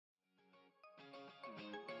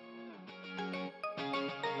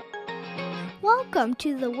Welcome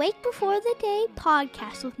to the Wake Before the Day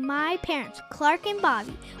podcast with my parents, Clark and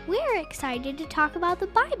Bobby. We're excited to talk about the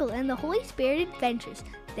Bible and the Holy Spirit adventures.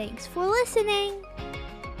 Thanks for listening.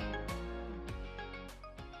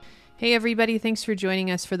 Hey everybody, thanks for joining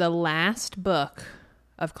us for the last book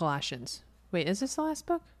of Colossians. Wait, is this the last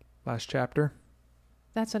book? Last chapter.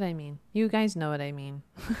 That's what I mean. You guys know what I mean.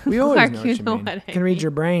 We always Clark, know what you mean. I Can read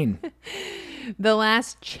your brain. The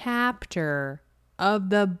last chapter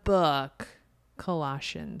of the book,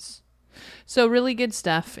 Colossians. So really good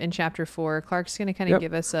stuff in chapter 4. Clark's going to kind of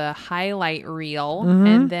give us a highlight reel,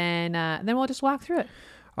 and then we'll just walk through it.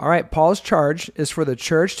 All right, Paul's charge is for the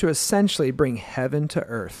church to essentially bring heaven to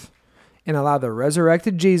earth and allow the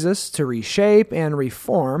resurrected Jesus to reshape and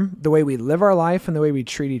reform the way we live our life and the way we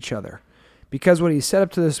treat each other. Because what he said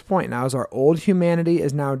up to this point now is our old humanity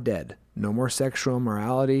is now dead. No more sexual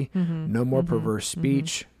immorality, no more perverse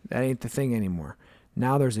speech. That ain't the thing anymore.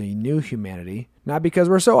 Now there's a new humanity, not because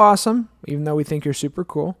we're so awesome, even though we think you're super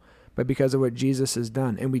cool, but because of what Jesus has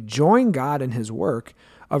done. And we join God in his work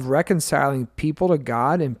of reconciling people to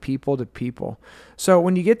God and people to people. So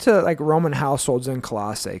when you get to like Roman households in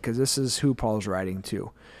Colossae, because this is who Paul's writing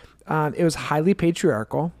to, it was highly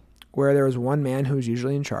patriarchal, where there was one man who was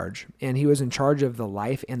usually in charge, and he was in charge of the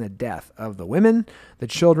life and the death of the women, the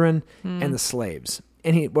children, and the slaves.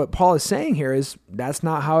 And what Paul is saying here is that's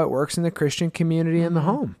not how it works in the Christian community in the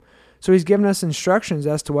home. So he's giving us instructions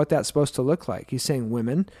as to what that's supposed to look like. He's saying,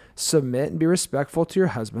 women, submit and be respectful to your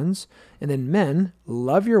husbands. And then men,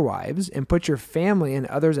 love your wives and put your family and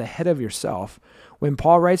others ahead of yourself. When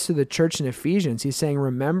Paul writes to the church in Ephesians, he's saying,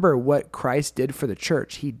 remember what Christ did for the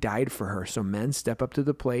church. He died for her. So men, step up to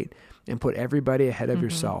the plate and put everybody ahead of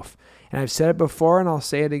yourself. And I've said it before and I'll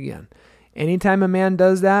say it again. Anytime a man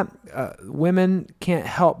does that, women can't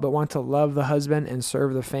help but want to love the husband and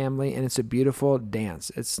serve the family, and it's a beautiful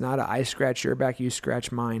dance. It's not a I scratch your back, you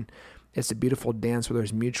scratch mine. It's a beautiful dance where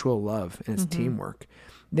there's mutual love and it's teamwork.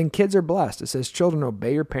 Then kids are blessed. It says, children,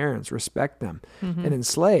 obey your parents, respect them. And then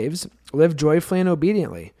slaves, live joyfully and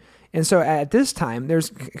obediently. And so at this time, there's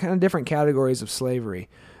kind of different categories of slavery.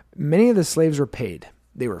 Many of the slaves were paid.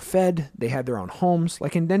 They were fed. They had their own homes,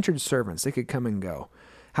 like indentured servants. They could come and go.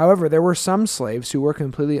 However, there were some slaves who were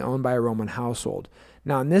completely owned by a Roman household.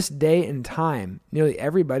 Now, in this day and time, nearly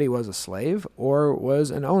everybody was a slave or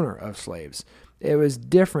was an owner of slaves. It was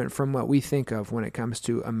different from what we think of when it comes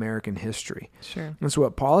to American history. Sure. And so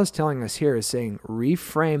what Paul is telling us here is saying,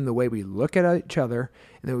 reframe the way we look at each other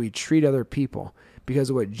and the way we treat other people because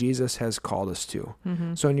of what Jesus has called us to.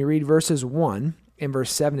 So when you read verses 1 and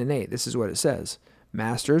verse 7 and 8, this is what it says.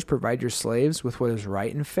 Masters, provide your slaves with what is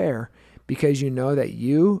right and fair, because you know that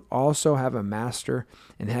you also have a master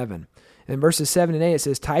in heaven. And in verses 7 and 8, it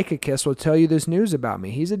says, Tychicus will tell you this news about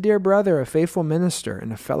me. He's a dear brother, a faithful minister,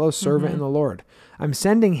 and a fellow servant in the Lord. I'm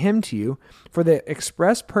sending him to you for the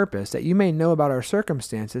express purpose that you may know about our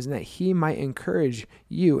circumstances and that he might encourage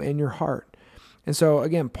you in your heart. And so,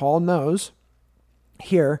 again, Paul knows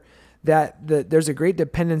here that there's a great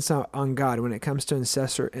dependence on God when it comes to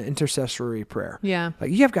intercessory prayer. Yeah. Like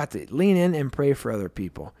you have got to lean in and pray for other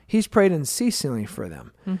people. He's prayed unceasingly for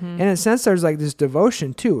them. And in a sense, there's like this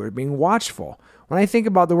devotion too, or being watchful. When I think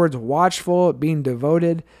about the words watchful, being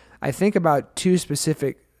devoted, I think about two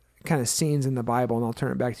specific kind of scenes in the Bible, and I'll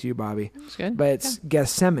turn it back to you, Bobby. That's good. But it's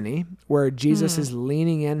Gethsemane, where Jesus is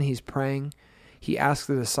leaning in, he's praying. He asks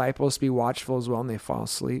the disciples to be watchful as well, and they fall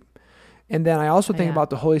asleep. And then I also think about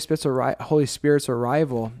the Holy Spirit's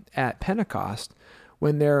arrival at Pentecost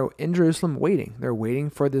when they're in Jerusalem waiting. They're waiting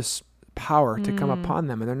for this power to come upon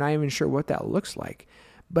them, and they're not even sure what that looks like.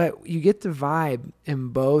 But you get the vibe in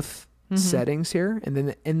both settings here, and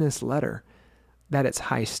then in this letter, that it's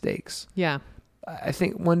high stakes. Yeah. I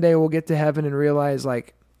think one day we'll get to heaven and realize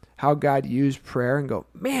like how God used prayer and go,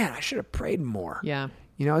 man, I should have prayed more. Yeah.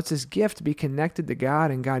 You know, it's this gift to be connected to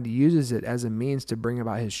God, and God uses it as a means to bring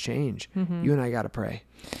about his change. You and I got to pray.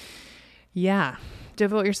 Yeah.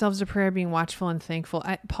 Devote yourselves to prayer, being watchful and thankful.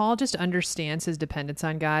 Paul just understands his dependence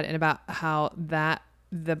on God and about how that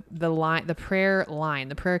the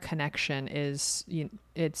prayer connection is,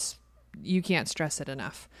 you can't stress it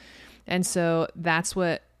enough. And so that's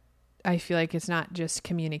what I feel like. It's not just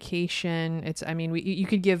communication. You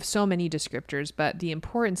could give so many descriptors, but the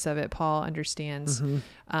importance of it, Paul understands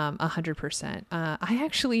 100%. I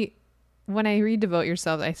actually, when I read Devote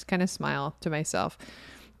Yourself, I kind of smile to myself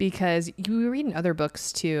because you read in other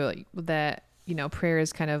books too, like, that, prayer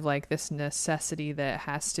is kind of like this necessity that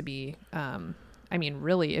has to be,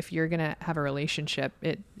 really, if you're going to have a relationship,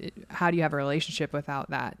 how do you have a relationship without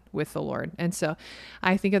that with the Lord? And so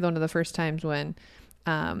I think of one of the first times when,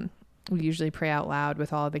 we usually pray out loud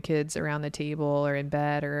with all the kids around the table or in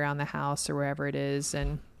bed or around the house or wherever it is.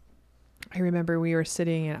 And I remember we were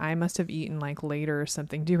sitting, and I must have eaten like later or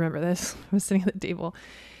something. Do you remember this? I was sitting at the table,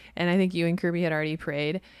 and I think you and Kirby had already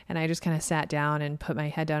prayed, and I just kind of sat down and put my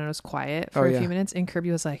head down and was quiet for a few minutes. And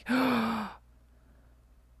Kirby was like, oh,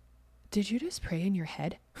 did you just pray in your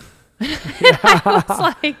head? I was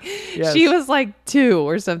like, yes. She was like 2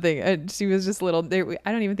 or something. And she was just little.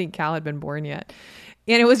 I don't even think Cal had been born yet.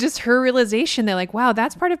 And it was just her realization that like, wow,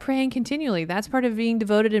 that's part of praying continually. That's part of being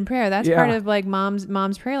devoted in prayer. That's part of like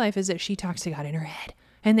mom's prayer life, is that she talks to God in her head,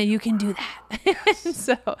 and that you can do that.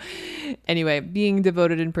 So anyway, being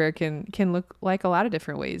devoted in prayer can look like a lot of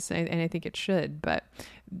different ways. And I think it should, but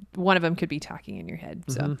one of them could be talking in your head.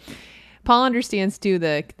 So Paul understands too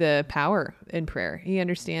the power in prayer. He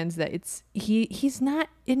understands that he's not,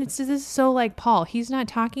 and this is so like Paul. He's not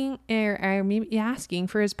talking or maybe asking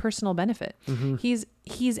for his personal benefit.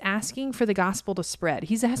 He's asking for the gospel to spread.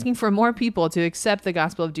 He's asking for more people to accept the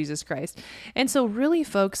gospel of Jesus Christ. And so really,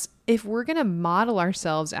 folks, if we're going to model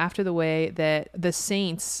ourselves after the way that the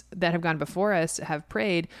saints that have gone before us have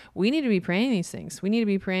prayed, we need to be praying these things. We need to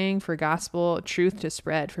be praying for gospel truth to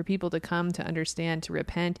spread, for people to come to understand, to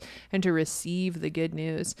repent, and to receive the good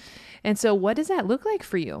news. And so what does that look like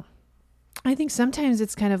for you? I think sometimes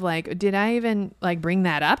it's kind of like, did I even like bring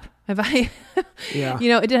that up? Have I,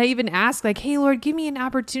 did I even ask like, hey, Lord, give me an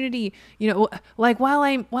opportunity, like while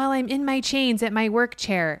I'm in my chains at my work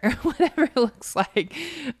chair or whatever it looks like.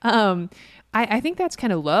 I think that's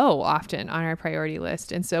kind of low often on our priority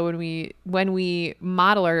list. And so when we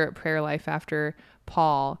model our prayer life after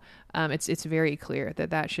Paul, it's very clear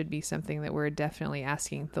that should be something that we're definitely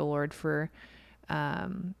asking the Lord for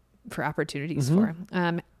opportunities for.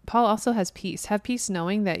 Paul also has peace. Have peace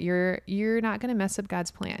knowing that you're not going to mess up God's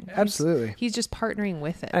plan. Absolutely. He's just partnering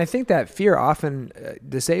with it. And I think that fear often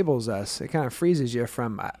disables us. It kind of freezes you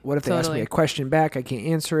from, what if they ask me a question back, I can't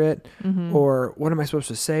answer it? Or what am I supposed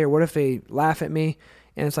to say? Or what if they laugh at me?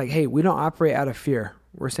 And it's like, hey, we don't operate out of fear.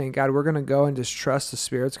 We're saying, God, we're going to go and just trust the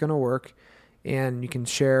Spirit's going to work. And you can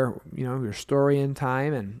share, your story in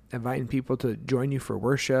time, and inviting people to join you for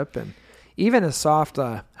worship. And even a soft,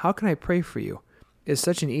 how can I pray for you? Is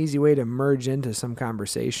such an easy way to merge into some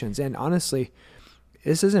conversations. And honestly,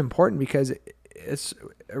 this is important because it's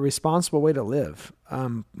a responsible way to live.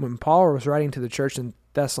 When Paul was writing to the church in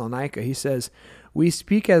Thessalonica, he says, we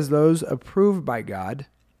speak as those approved by God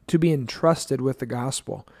to be entrusted with the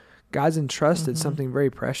gospel. God's entrusted something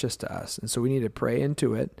very precious to us. And so we need to pray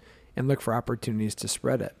into it and look for opportunities to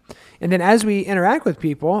spread it. And then as we interact with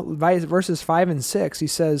people, verses 5 and 6, he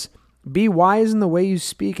says, be wise in the way you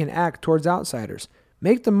speak and act towards outsiders.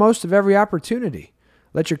 Make the most of every opportunity.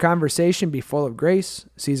 Let your conversation be full of grace,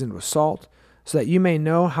 seasoned with salt, so that you may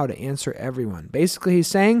know how to answer everyone. Basically, he's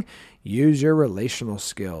saying, use your relational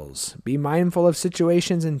skills. Be mindful of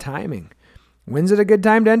situations and timing. When's it a good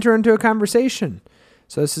time to enter into a conversation?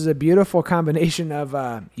 So this is a beautiful combination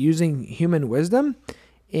of using human wisdom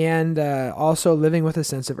and also living with a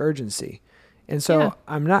sense of urgency. And so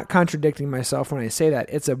I'm not contradicting myself when I say that.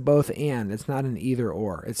 It's a both and. It's not an either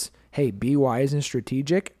or. It's, hey, be wise and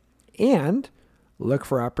strategic and look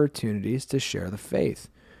for opportunities to share the faith.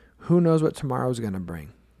 Who knows what tomorrow's going to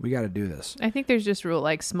bring? We got to do this. I think there's just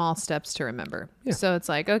small steps to remember. Yeah. So it's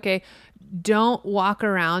like, okay, don't walk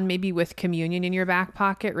around maybe with communion in your back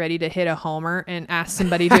pocket, ready to hit a homer and ask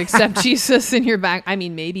somebody to accept Jesus in your back. I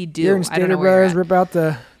mean, maybe do. You're in Stater Brothers, rip out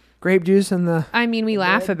the grape juice and we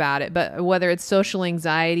laugh about it, but whether it's social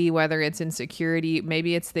anxiety, whether it's insecurity,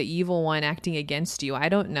 maybe it's the evil one acting against you. I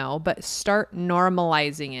don't know, but start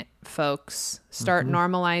normalizing it, folks. Start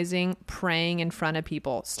normalizing praying in front of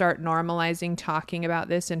people. Start normalizing talking about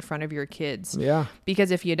this in front of your kids. Yeah.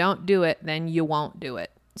 Because if you don't do it, then you won't do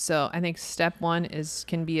it. So I think step 1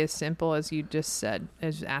 can be as simple as you just said,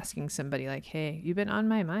 as asking somebody like, hey, you've been on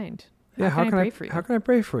my mind. How can I pray for you? How can I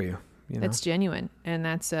pray for you? It's genuine, and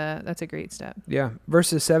that's a great step. Yeah.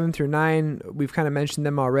 Verses 7 through 9, we've kind of mentioned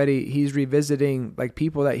them already. He's revisiting like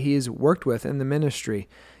people that he's worked with in the ministry.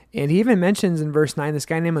 And he even mentions in verse 9 this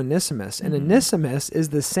guy named Onesimus. And Onesimus is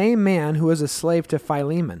the same man who was a slave to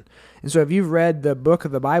Philemon. And so if you've read the book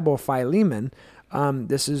of the Bible, Philemon,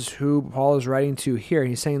 this is who Paul is writing to here.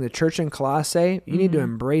 He's saying the church in Colossae, you need to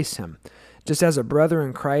embrace him just as a brother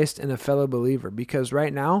in Christ and a fellow believer, because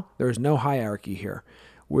right now there's no hierarchy here.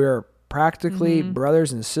 We're practically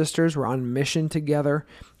brothers and sisters. We're on mission together.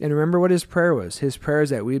 And remember what his prayer was. His prayer is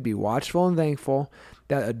that we'd be watchful and thankful,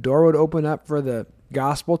 that a door would open up for the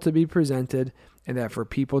gospel to be presented, and that for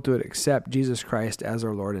people to accept Jesus Christ as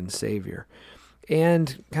our Lord and Savior.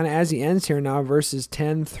 And kind of as he ends here now, verses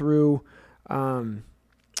 10 through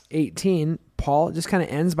 18, Paul just kind of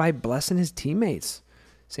ends by blessing his teammates,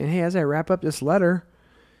 saying, hey, as I wrap up this letter,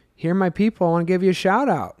 here are my people. I want to give you a shout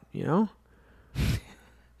out, you know?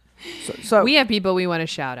 So we have people we want to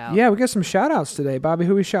shout out. Yeah, we got some shout outs today. Bobby,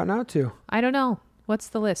 who are we shouting out to? I don't know. What's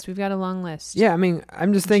the list? We've got a long list. Yeah, I mean,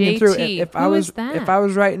 I'm just thinking through. If I was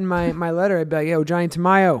writing my letter, I'd be like, yo, Johnny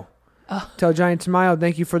Tamayo. Oh. Tell Johnny Tamayo,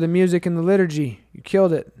 thank you for the music and the liturgy. You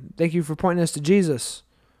killed it. Thank you for pointing us to Jesus.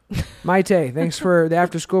 Maite, thanks for the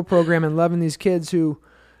after school program and loving these kids who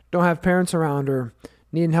don't have parents around or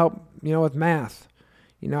needing help, with math.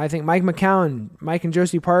 I think Mike McCown, Mike and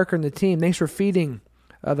Josie Parker and the team, thanks for feeding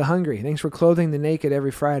the hungry. Thanks for clothing the naked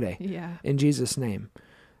every Friday. Yeah. In Jesus' name.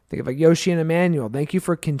 Think of like Yoshi and Emmanuel. Thank you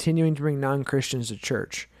for continuing to bring non-Christians to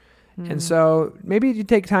church. And so maybe you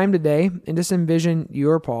take time today and just envision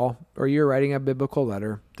you're Paul or you're writing a biblical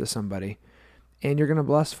letter to somebody and you're going to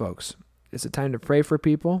bless folks. It's a time to pray for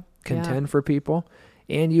people, contend for people,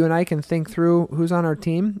 and you and I can think through who's on our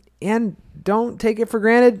team and don't take it for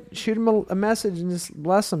granted. Shoot them a message and just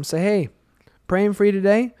bless them. Say, hey, praying for you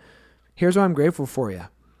today. Here's what I'm grateful for you.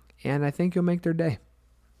 And I think you'll make their day.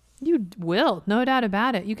 You will, no doubt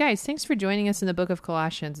about it. You guys, thanks for joining us in the book of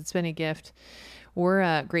Colossians. It's been a gift.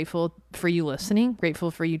 We're grateful for you listening,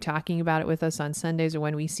 grateful for you talking about it with us on Sundays or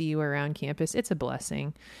when we see you around campus. It's a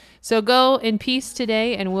blessing. So go in peace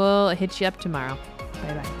today, and we'll hit you up tomorrow.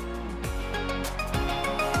 Bye-bye.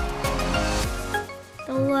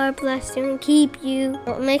 The Lord bless you and keep you.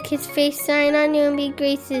 Don't make his face shine on you and be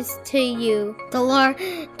gracious to you. The Lord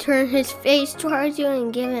turn his face towards you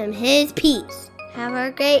and give him his peace. Have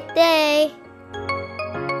a great day.